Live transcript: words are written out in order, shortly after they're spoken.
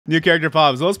New character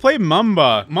pops. Let's play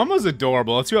Mumba. Mumba's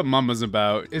adorable. Let's see what Mumba's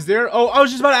about. Is there... Oh, I was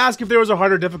just about to ask if there was a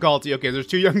harder difficulty. Okay, there's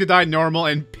too young to die, normal,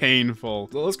 and painful.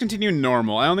 Well, let's continue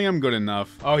normal. I don't think I'm good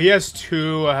enough. Oh, he has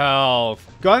 2 health.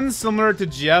 Gun's similar to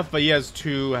Jeff, but he has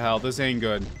 2 health. This ain't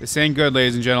good. This ain't good,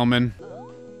 ladies and gentlemen.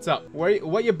 What's up?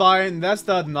 What you buying? That's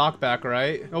the knockback,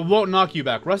 right? It won't knock you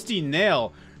back. Rusty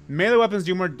nail. Melee weapons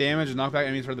do more damage and knock back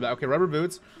enemies further back. Okay, rubber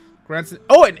boots. Grants...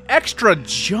 Oh, an extra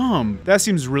jump. That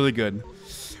seems really good.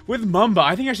 With Mumba,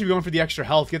 I think I should be going for the extra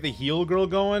health. Get the heal girl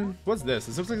going. What's this?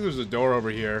 This looks like there's a door over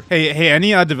here. Hey,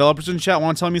 any developers in chat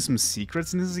want to tell me some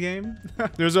secrets in this game?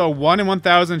 There's a 1 in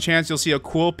 1,000 chance you'll see a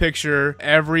cool picture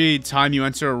every time you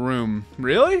enter a room.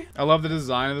 Really? I love the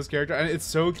design of this character. And it's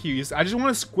so cute. I just want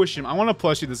to squish him. I want to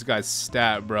plushie this guy's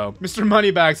stat, bro. Mr.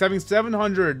 Moneybags having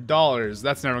 $700.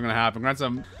 That's never going to happen. Grants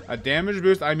a damage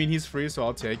boost. I mean, he's free, so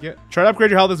I'll take it. Try to upgrade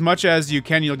your health as much as you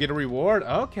can. You'll get a reward.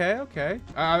 Okay, okay.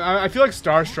 I feel like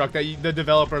starstruck that the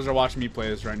developers are watching me play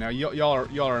this right now. Y'all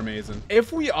are amazing.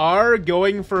 If we are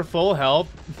going for full health,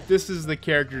 this is the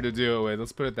character to do it with.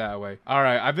 Let's put it that way. All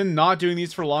right, I've been not doing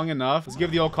these for long enough. Let's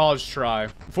give the old college try.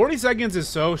 40 seconds is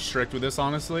so strict with this,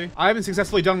 honestly. I haven't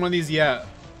successfully done one of these yet.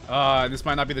 This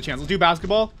might not be the chance. Let's do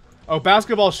basketball. Oh,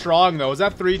 basketball strong though. Is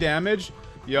that 3 damage?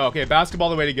 Yo, okay, basketball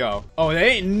the way to go. Oh,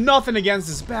 they ain't nothing against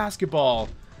this basketball.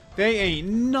 They ain't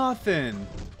nothing.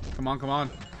 Come on, come on.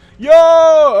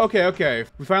 Yo! Okay, okay.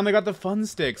 We finally got the fun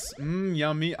sticks.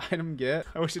 Yummy item get.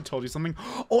 I wish I told you something.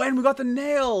 Oh, and we got the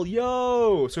nail.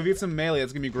 Yo! So if you get some melee,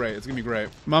 it's gonna be great. It's gonna be great.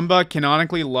 Mumba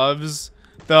canonically loves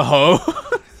the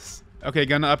hose. Okay,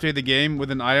 gonna update the game with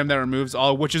an item that removes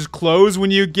all witches' clothes when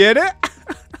you get it.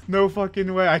 No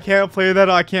fucking way. I can't play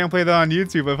that. I can't play that on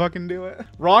YouTube. I fucking do it.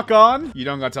 Rock on. You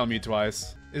don't gotta tell me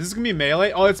twice. Is this gonna be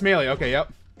melee? Oh, it's melee. Okay,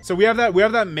 yep. So we have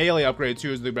that melee upgrade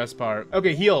too, is the best part.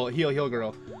 Okay, heal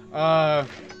girl.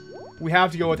 We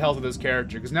have to go with health of this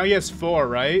character because now he has 4,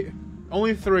 right?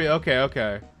 Only 3. Okay,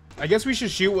 okay. I guess we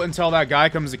should shoot until that guy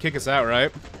comes to kick us out,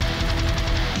 right?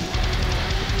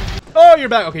 Oh, you're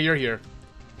back. Okay, you're here.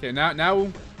 Okay,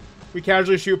 now we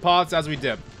casually shoot pots as we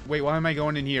dip. Wait, why am I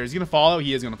going in here? Is he gonna follow?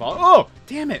 He is gonna follow. Oh,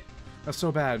 damn it. That's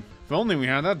so bad. If only we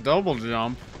had that double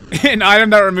jump. An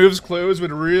item that removes clothes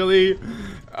would really,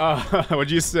 what'd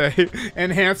you say?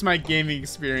 Enhance my gaming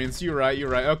experience. You're right, you're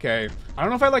right. Okay. I don't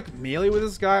know if I like melee with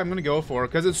this guy. I'm gonna go for it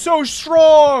because it's so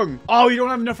strong. Oh, you don't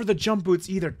have enough for the jump boots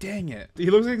either. Dang it. He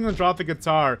looks like he's gonna drop the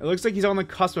guitar. It looks like he's on the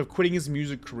cusp of quitting his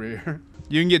music career.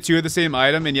 You can get 2 of the same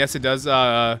item, and yes, it does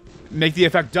make the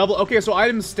effect double. Okay, so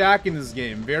items stack in this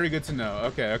game. Very good to know.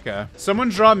 Okay, okay. Someone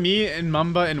draw me and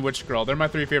Mumba and Witch Girl. They're my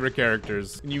 3 favorite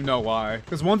characters, and you know why.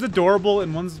 Because one's adorable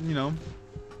and one's, you know,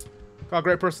 got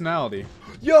great personality.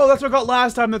 Yo, that's what I got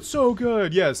last time. That's so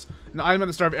good. Yes, an item at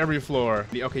the start of every floor.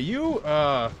 Okay, you,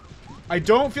 I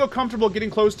don't feel comfortable getting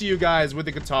close to you guys with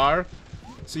the guitar.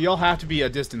 So y'all have to be a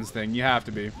distance thing. You have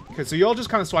to be. Okay, so y'all just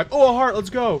kind of swipe. Oh, a heart.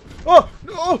 Let's go. Oh,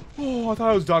 I thought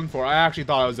I was done for. I actually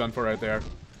thought I was done for right there.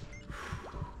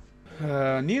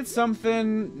 Need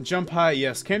something. Jump high.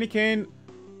 Yes. Candy cane.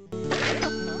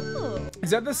 Is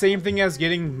that the same thing as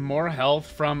getting more health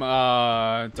from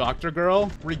Dr.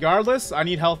 Girl? Regardless, I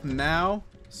need health now.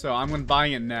 So I'm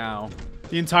buying it now.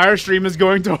 The entire stream is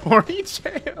going to horny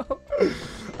jail.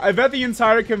 I bet the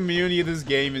entire community of this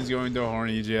game is going to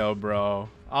horny jail, bro.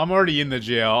 I'm already in the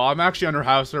jail. I'm actually under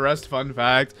house arrest, fun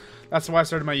fact. That's why I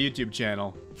started my YouTube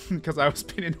channel. Because I was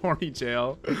been in horny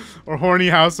jail. Or horny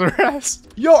house arrest.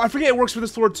 Yo, I forget it works for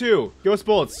this floor too. Ghost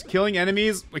bullets. Killing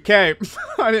enemies. Okay.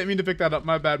 I didn't mean to pick that up.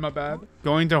 My bad, my bad.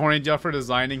 Going to horny jail for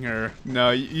designing her.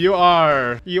 No, you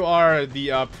are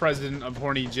the president of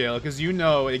horny jail. Because you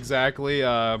know exactly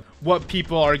what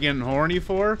people are getting horny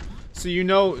for. So you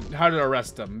know how to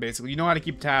arrest them, basically. You know how to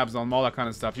keep tabs on them, all that kind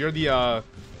of stuff. You're the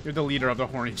leader of the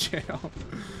horny jail.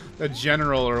 The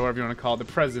general, or whatever you want to call it. The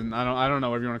president. I don't know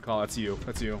whatever you want to call it. That's you.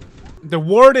 That's you. The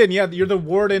warden. Yeah, you're the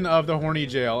warden of the horny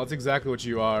jail. That's exactly what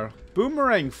you are.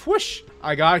 Boomerang. Whoosh.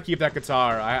 I gotta keep that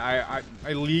guitar. I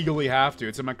legally have to.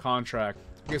 It's in my contract.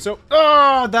 Okay, so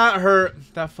that hurt.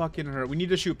 That fucking hurt. We need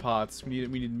to shoot pots. We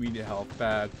need help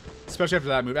bad. Especially after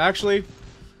that move. Actually,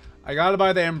 I gotta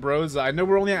buy the Ambrosia. I know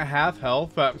we're only at half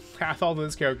health, but half health of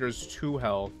this character is 2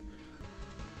 health.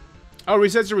 Oh,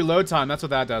 resets your reload time. That's what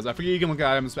that does. I forget you can look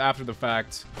at items after the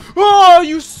fact. Oh,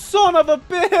 you son of a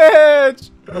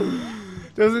bitch!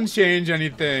 Doesn't change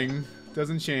anything.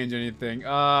 Doesn't change anything.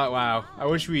 Wow. I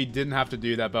wish we didn't have to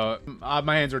do that, but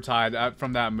my hands are tied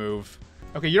from that move.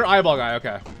 Okay, you're eyeball guy.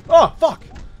 Okay. Oh, fuck!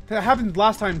 That happened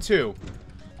last time, too.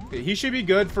 Okay, he should be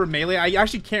good for melee. I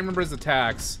actually can't remember his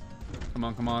attacks. Come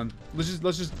on, come on. Let's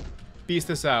just beast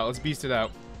this out. Let's beast it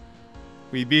out.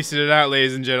 We beasted it out,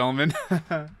 ladies and gentlemen.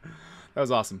 That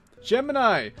was awesome.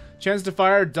 Gemini. Chance to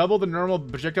fire double the normal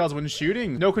projectiles when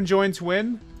shooting. No conjoined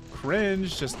twin.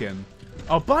 Cringe. Just kidding.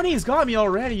 Oh, Bunny's got me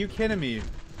already. You kidding me?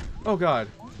 Oh, God.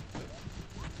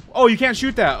 Oh, you can't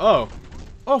shoot that. Oh.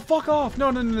 Oh, fuck off.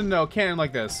 No, no, no, no, no. Can't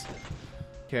like this.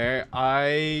 Okay,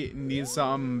 I need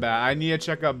something bad. I need to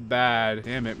check up bad.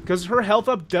 Damn it. Because her health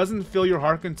up doesn't fill your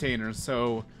heart container,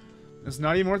 so it's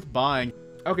not even worth buying.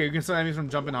 Okay, you can stop enemies from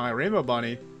jumping high. Rainbow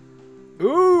Bunny.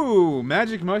 Ooh,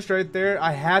 magic mush right there.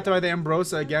 I had to buy the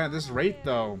Ambrosia again at this rate,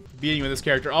 though. Beating with this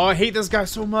character. Oh, I hate this guy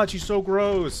so much. He's so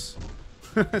gross.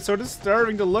 So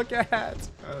disturbing to look at.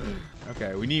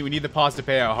 Okay, we need the pause to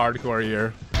pay out hardcore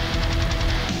here.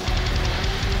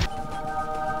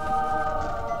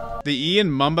 The E in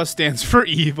Mumba stands for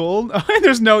evil.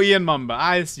 There's no E in Mumba.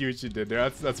 I see what you did there.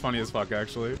 That's funny as fuck,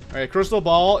 actually. All right, crystal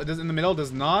ball. It does in the middle.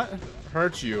 Does not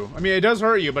hurt you. I mean, it does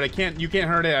hurt you, but you can't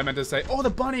hurt it. I meant to say. Oh,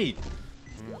 the bunny.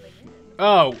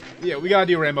 Oh, yeah. We gotta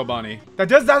do Rainbow Bunny. That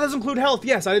does include health.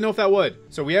 Yes, I didn't know if that would.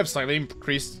 So we have slightly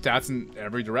increased stats in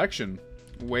every direction.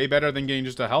 Way better than getting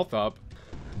just a health up.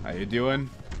 How you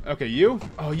doing? Okay, you.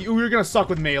 Oh, you're gonna suck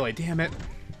with melee. Damn it.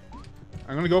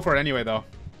 I'm gonna go for it anyway, though.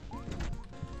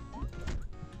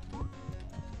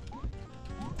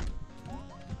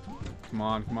 Come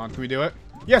on, come on. Can we do it?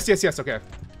 Yes, yes, yes. Okay.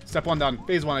 Step 1 done.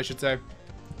 Phase 1, I should say.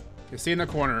 Okay, stay in the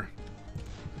corner.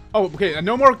 Oh, okay.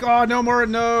 No more. God, no more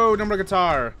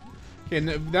guitar. Okay,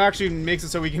 that actually makes it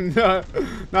so we can not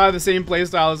have the same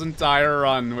playstyle as entire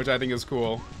run, which I think is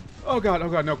cool. Oh god,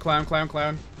 no. Clown. Come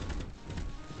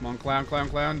on,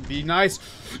 clown. Be nice.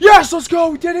 Yes, let's go.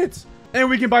 We did it. And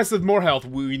we can buy some more health.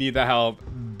 We need the health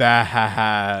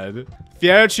bad. If you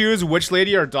had to choose witch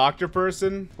lady or doctor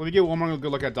person, let me get one more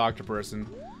good look at doctor person.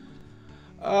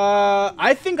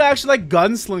 I think I actually like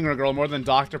gunslinger girl more than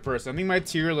doctor person. I think my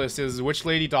tier list is witch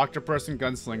lady, doctor person,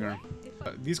 gunslinger.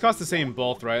 These cost the same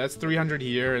both, right? That's 300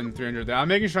 here and 300 there. I'm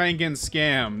making sure I ain't getting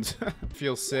scammed.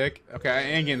 Feel sick. Okay, I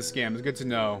ain't getting scammed. It's good to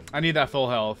know. I need that full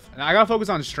health. And I gotta focus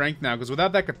on strength now, because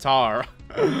without that guitar,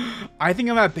 I think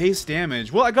I'm at base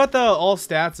damage. Well, I got the all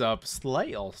stats up.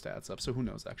 Slight all stats up, so who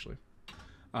knows, actually.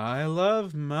 I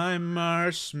love my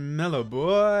marshmallow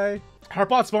boy.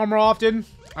 Heartbot spawn more often.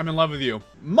 I'm in love with you.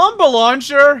 Mumba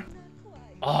launcher.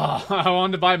 Oh, I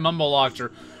wanted to buy Mumba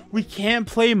launcher. We can't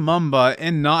play Mumba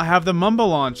and not have the Mumba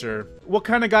launcher. What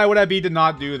kind of guy would I be to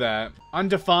not do that?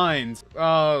 Undefined.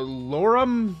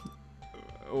 Lorem.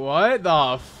 What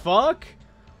the fuck?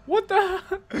 What the?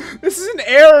 This is an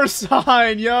error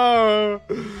sign, yo.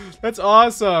 That's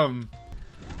awesome.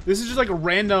 This is just like a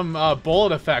random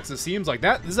bullet effects. It seems like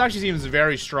that. This actually seems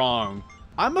very strong.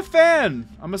 I'm a fan.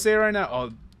 I'm gonna say it right now.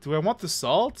 Oh, do I want the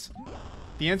salt?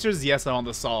 The answer is yes. I want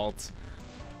the salt.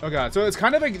 Oh god. So it's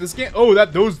kind of like this game. Oh,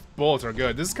 those bullets are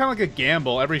good. This is kind of like a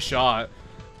gamble every shot,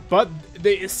 but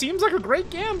it seems like a great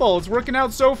gamble. It's working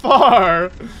out so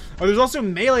far. Oh, there's also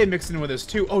melee mixed in with this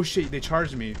too. Oh shit, they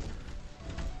charged me.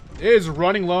 It is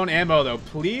running low on ammo though.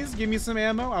 Please give me some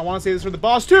ammo. I want to say this for the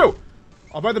boss too.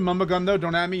 I'll buy the Mumba gun though,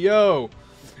 don't at me, yo.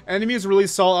 Enemies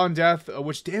release salt on death,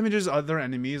 which damages other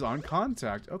enemies on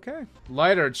contact. Okay.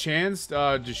 Lighter, chance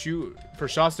to shoot for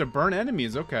shots to burn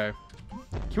enemies. Okay.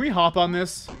 Can we hop on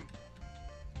this?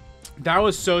 That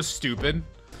was so stupid.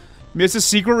 Miss a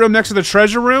secret room next to the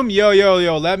treasure room?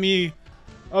 Yo, let me...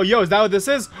 Oh, yo, is that what this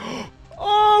is?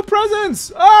 Oh,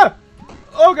 presents! Ah!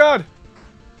 Oh, God.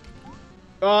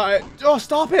 Oh,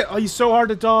 stop it! Oh, he's so hard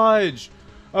to dodge.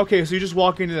 Okay, so you just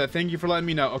walk into that. Thank you for letting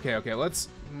me know. Okay, let's...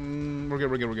 we're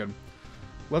good.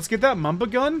 Let's get that Mumba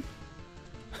gun.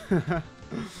 Kinda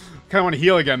want to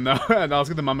heal again, though. And let's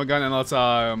get the Mumba gun and let's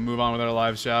move on with our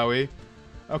lives, shall we?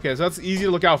 Okay, so that's easy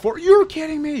to look out for. You're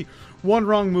kidding me! One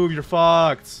wrong move, you're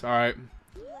fucked. Alright.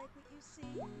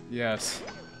 Yes.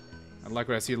 I like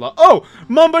what I see a lot. Oh!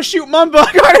 Mumba shoot Mumba!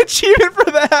 I got an achievement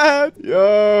for that!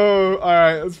 Yo!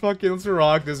 Alright, let's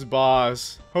rock this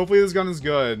boss. Hopefully this gun is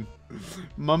good.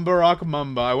 Mumba rock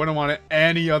Mumba. I wouldn't want it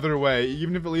any other way.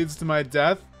 Even if it leads to my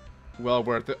death, well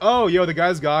worth it. Oh, yo, the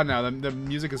guy's gone now. The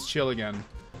music is chill again.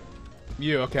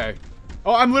 You, okay.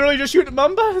 Oh, I'm literally just shooting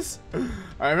Mumbas?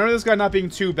 I remember this guy not being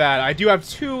too bad. I do have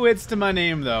 2 hits to my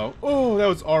name, though. Oh, that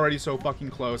was already so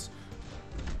fucking close.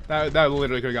 That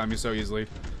literally could have got me so easily.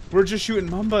 We're just shooting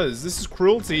Mumbas. This is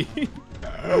cruelty.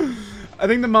 I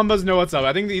think the Mumbas know what's up.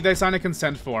 I think they signed a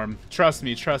consent form. Trust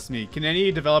me. Can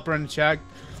any developer in chat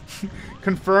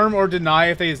confirm or deny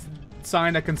if they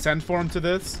signed a consent form to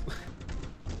this?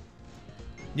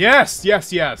 Yes.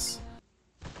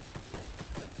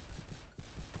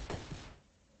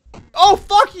 Oh,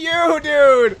 fuck you,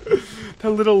 dude!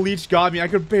 That little leech got me. I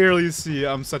could barely see.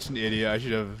 I'm such an idiot. I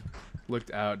should have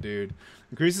looked out, dude.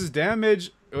 Increases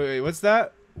damage. Wait, what's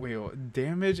that? Wait,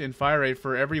 damage and fire rate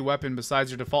for every weapon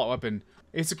besides your default weapon.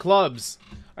 Ace of clubs.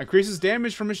 Increases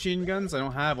damage from machine guns. I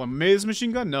don't have one. Maze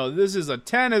machine gun? No, this is a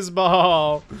tennis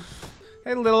ball.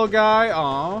 Hey, little guy.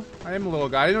 Aw, I am a little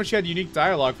guy. I didn't know she had unique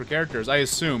dialogue for characters. I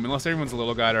assume, unless everyone's a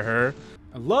little guy to her.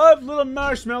 I love little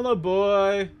marshmallow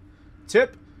boy.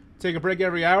 Tip, take a break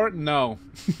every hour? No,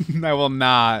 I will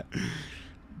not.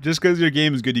 Just because your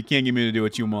game is good, you can't get me to do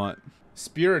what you want.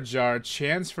 Spirit jar,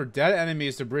 chance for dead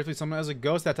enemies to briefly summon as a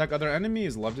ghost to attack other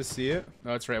enemies. Love to see it. Oh,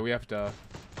 that's right, we have to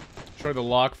destroy the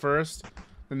lock first.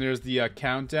 Then there's the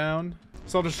countdown.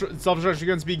 Self-destruction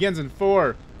guns begins in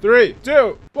 4, 3,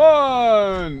 2,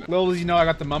 1. Little does you know I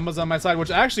got the Mumbas on my side,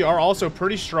 which actually are also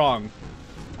pretty strong.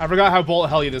 I forgot how bullet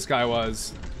helly this guy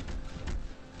was.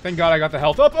 Thank God I got the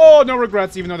health up. Oh, no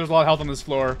regrets, even though there's a lot of health on this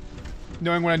floor.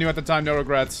 Knowing what I knew at the time, no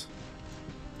regrets.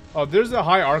 Oh, there's a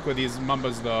high arc with these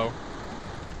Mumbas, though.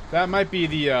 That might be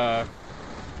the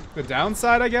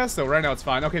downside, I guess. So right now it's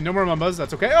fine. Okay, no more Mumbas.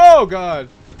 That's okay. Oh, God.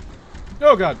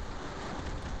 Oh, God.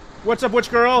 What's up, witch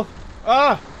girl?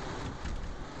 Ah!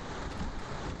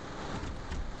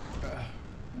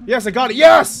 Yes, I got it.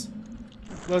 Yes!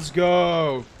 Let's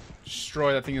go.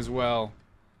 Destroy that thing as well.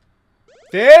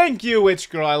 Thank you, witch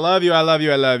girl. I love you. I love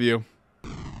you. I love you.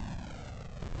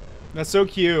 That's so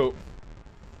cute.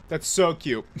 That's so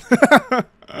cute.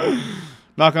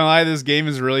 Not gonna lie, this game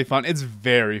is really fun. It's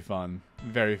very fun.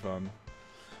 Very fun.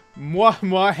 Mwah,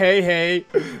 mwah, hey, hey.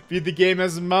 Beat the game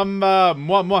as Mumba.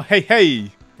 Mwah, mwah, hey,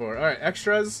 hey. Alright,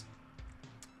 extras.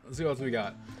 Let's see what else we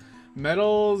got.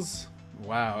 Medals.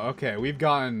 Wow, okay. We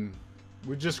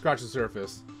just scratched the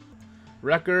surface.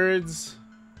 Records.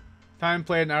 Time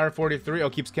played, an hour 43. Oh,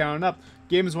 keeps counting up.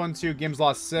 Games won 2, games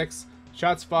lost 6.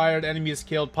 Shots fired, enemies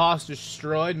killed, posts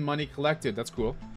destroyed, money collected. That's cool.